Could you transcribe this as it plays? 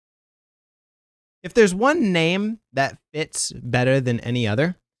If there's one name that fits better than any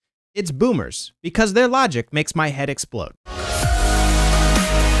other, it's boomers, because their logic makes my head explode.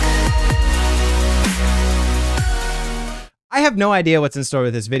 I have no idea what's in store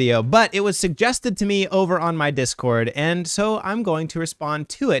with this video, but it was suggested to me over on my Discord, and so I'm going to respond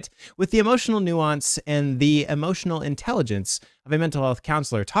to it with the emotional nuance and the emotional intelligence of a mental health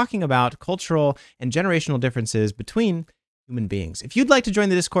counselor talking about cultural and generational differences between human beings. If you'd like to join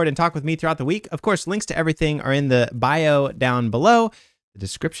the Discord and talk with me throughout the week, of course, links to everything are in the bio down below. The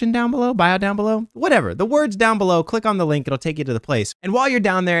description down below, bio down below, whatever. The words down below, click on the link, it'll take you to the place. And while you're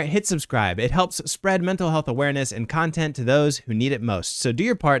down there, hit subscribe. It helps spread mental health awareness and content to those who need it most. So do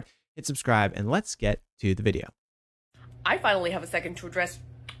your part, hit subscribe, and let's get to the video. I finally have a second to address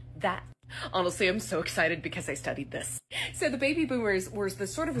that. Honestly, I'm so excited because I studied this. So the baby boomers was the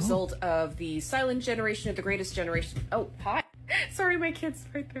sort of result of the silent generation of the greatest generation. Oh, hi. Sorry, my kid's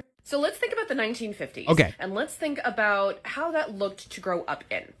right there. So let's think about the 1950s. Okay. And let's think about how that looked to grow up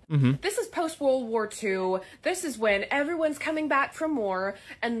in. This is post-World War II. This is when everyone's coming back from war.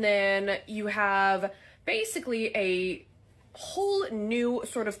 And then you have basically a whole new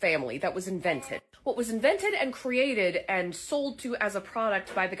sort of family that was invented. What was invented and created and sold to as a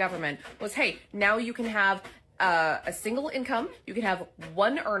product by the government was, hey, now you can have a single income, you can have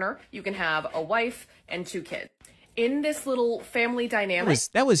one earner, you can have a wife and 2 kids. In this little family dynamic.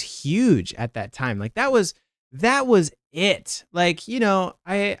 That was huge at that time. Like that was it. Like, you know,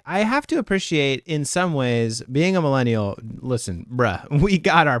 I have to appreciate in some ways being a millennial. Listen, bruh, we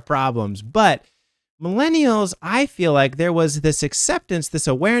got our problems, but millennials, I feel like there was this acceptance, this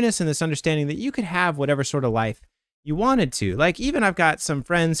awareness, and this understanding that you could have whatever sort of life you wanted to. Like, even I've got some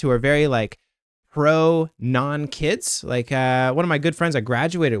friends who are very like pro non-kids. Like one of my good friends I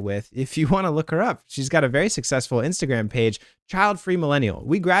graduated with, if you want to look her up, she's got a very successful Instagram page, Child Free Millennial.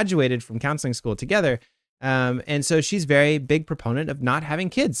 We graduated from counseling school together. And so she's very big proponent of not having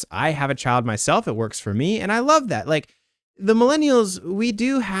kids. I have a child myself. It works for me. And I love that. Like the millennials, we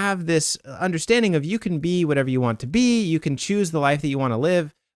do have this understanding of you can be whatever you want to be. You can choose the life that you want to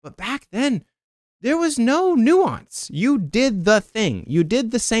live. But back then, there was no nuance. You did the thing. You did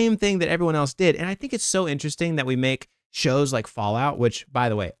the same thing that everyone else did. And I think it's so interesting that we make shows like Fallout, which, by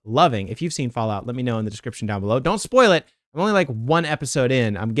the way, loving. If you've seen Fallout, let me know in the description down below. Don't spoil it. I'm only like 1 episode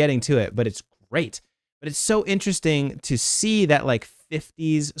in. I'm getting to it, but it's great. But it's so interesting to see that like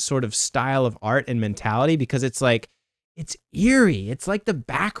 50s sort of style of art and mentality, because it's like, it's eerie. It's like the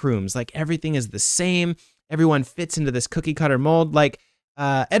back rooms. Like everything is the same. Everyone fits into this cookie cutter mold. Like,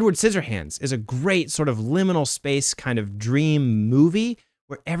 Edward Scissorhands is a great sort of liminal space kind of dream movie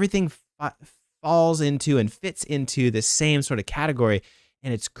where everything falls into and fits into the same sort of category.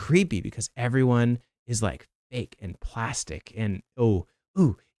 And it's creepy because everyone is like fake and plastic and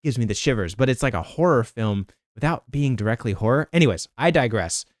gives me the shivers, but it's like a horror film without being directly horror. Anyways, I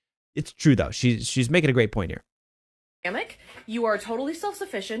digress. It's true though. She's making a great point here. You are totally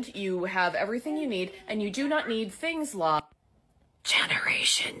self-sufficient. You have everything you need, and you do not need things like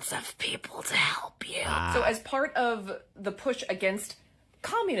generations of people to help you. So as part of the push against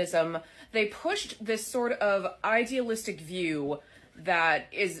communism, they pushed this sort of idealistic view that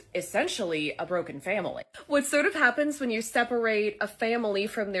is essentially a broken family. What sort of happens when you separate a family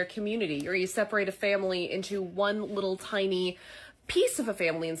from their community, or you separate a family into one little tiny piece of a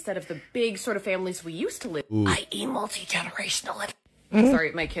family instead of the big sort of families we used to live, i.e. multi-generational living.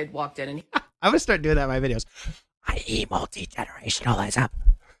 Sorry, my kid walked in and I'm gonna start doing that in my videos. I.e. multi-generationalism.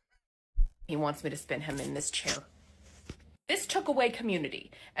 He wants me to spin him in this chair. This took away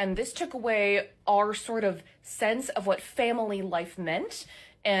community, and this took away our sort of sense of what family life meant,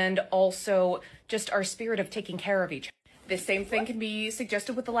 and also just our spirit of taking care of each other. This same thing can be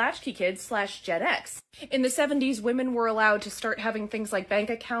suggested with the latchkey kids / Gen X. In the 70s, women were allowed to start having things like bank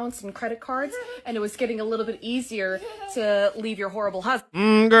accounts and credit cards, and it was getting a little bit easier to leave your horrible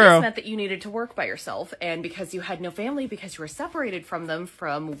husband. Girl. This meant that you needed to work by yourself, and because you had no family, because you were separated from them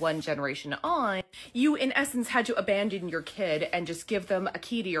from one generation on, you in essence had to abandon your kid and just give them a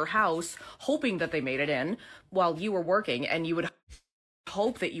key to your house, hoping that they made it in while you were working, and you would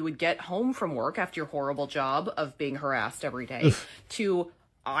hope that you would get home from work after your horrible job of being harassed every day to,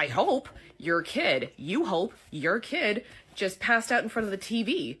 I hope, your kid. You hope your kid just passed out in front of the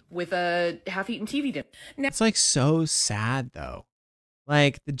TV with a half-eaten TV dinner. It's like so sad though.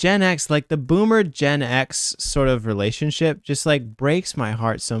 Like the Gen X, like the boomer Gen X sort of relationship just like breaks my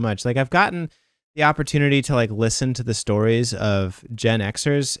heart so much. Like I've gotten the opportunity to like listen to the stories of Gen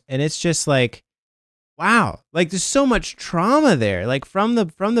Xers, and it's just like, wow, like there's so much trauma there, like from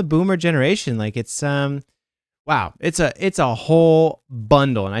the boomer generation. Like it's Wow, it's a whole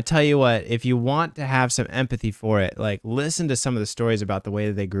bundle. And I tell you what, if you want to have some empathy for it, like listen to some of the stories about the way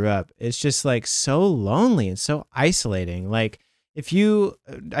that they grew up. It's just like so lonely and so isolating. Like if you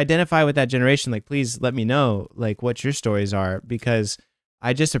identify with that generation, like please let me know like what your stories are, because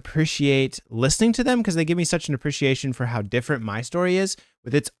I just appreciate listening to them because they give me such an appreciation for how different my story is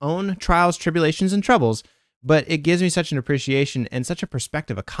with its own trials, tribulations, and troubles. But it gives me such an appreciation and such a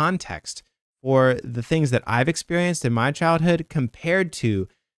perspective, a context for the things that I've experienced in my childhood compared to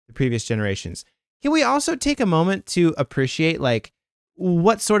the previous generations. Can we also take a moment to appreciate like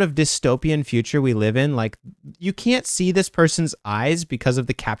what sort of dystopian future we live in? Like you can't see this person's eyes because of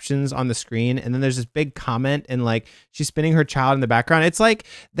the captions on the screen. And then there's this big comment and like she's spinning her child in the background. It's like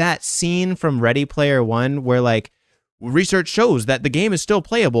that scene from Ready Player One where like research shows that the game is still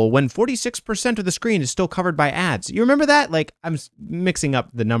playable when 46% of the screen is still covered by ads. You remember that? Like I'm mixing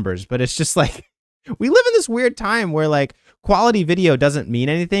up the numbers, but it's just like we live in this weird time where like quality video doesn't mean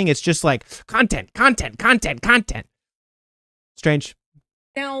anything. It's just like content, content, content, content. Strange.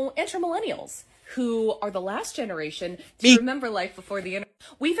 Now, enter millennials, who are the last generation to remember life before the internet.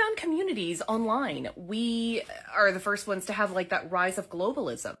 We found communities online. We are the first ones to have like that rise of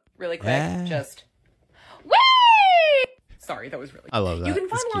globalism. Really quick, just whee! Sorry, that was really. I love that. You can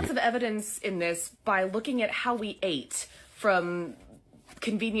find lots of evidence in this by looking at how we ate, from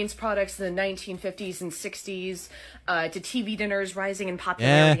convenience products in the 1950s and 60s to TV dinners rising in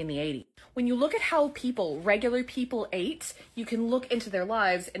popularity in the 80s. When you look at how people, regular people, ate, you can look into their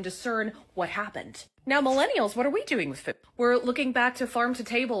lives and discern what happened. Now, millennials, what are we doing with food? We're looking back to farm to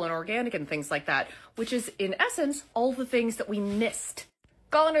table and organic and things like that, which is, in essence, all the things that we missed.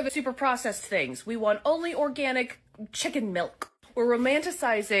 Gone are the super processed things. We want only organic chicken milk. We're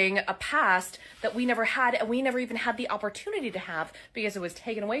romanticizing a past that we never had, and we never even had the opportunity to have because it was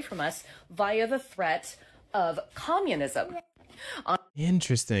taken away from us via the threat of communism.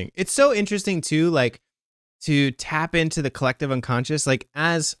 Interesting. It's so interesting too, like to tap into the collective unconscious. Like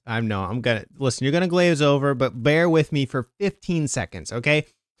as I'm gonna listen, you're gonna glaze over, but bear with me for 15 seconds, okay?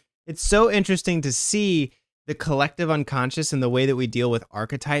 It's so interesting to see the collective unconscious and the way that we deal with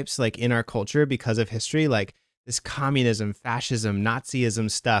archetypes like in our culture because of history, like this communism, fascism, Nazism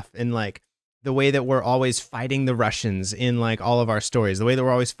stuff, and like the way that we're always fighting the Russians in like all of our stories, the way that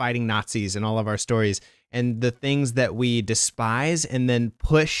we're always fighting Nazis in all of our stories, and the things that we despise and then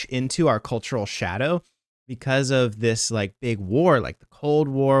push into our cultural shadow because of this like big war, like the Cold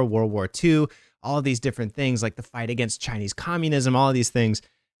War, World War II, all of these different things, like the fight against Chinese communism, all of these things.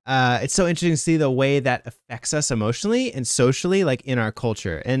 It's so interesting to see the way that affects us emotionally and socially, like in our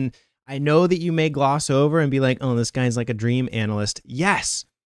culture. And I know that you may gloss over and be like, oh, this guy's like a dream analyst. Yes,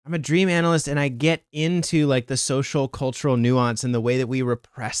 I'm a dream analyst, and I get into like the social cultural nuance and the way that we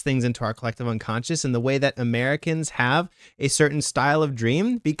repress things into our collective unconscious and the way that Americans have a certain style of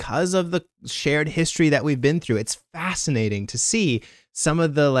dream because of the shared history that we've been through. It's fascinating to see some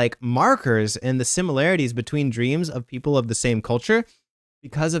of the like markers and the similarities between dreams of people of the same culture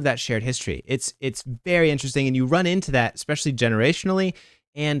because of that shared history. It's very interesting, and you run into that, especially generationally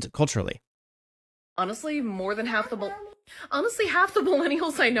and culturally. Honestly, half the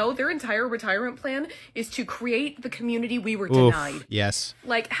millennials I know, their entire retirement plan is to create the community we were denied. Yes.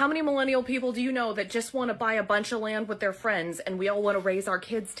 Like, how many millennial people do you know that just want to buy a bunch of land with their friends and we all want to raise our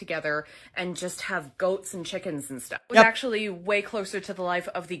kids together and just have goats and chickens and stuff? It was actually way closer to the life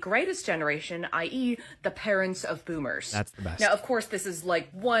of the greatest generation, i.e. the parents of boomers. That's the best. Now, of course, this is like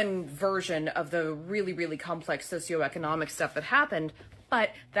one version of the really, really complex socioeconomic stuff that happened, but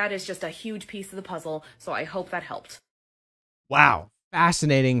that is just a huge piece of the puzzle, so I hope that helped. Wow.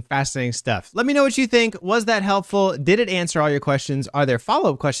 Fascinating, fascinating stuff. Let me know what you think. Was that helpful? Did it answer all your questions? Are there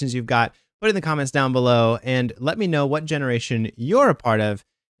follow-up questions you've got? Put it in the comments down below and let me know what generation you're a part of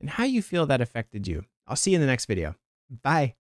and how you feel that affected you. I'll see you in the next video. Bye.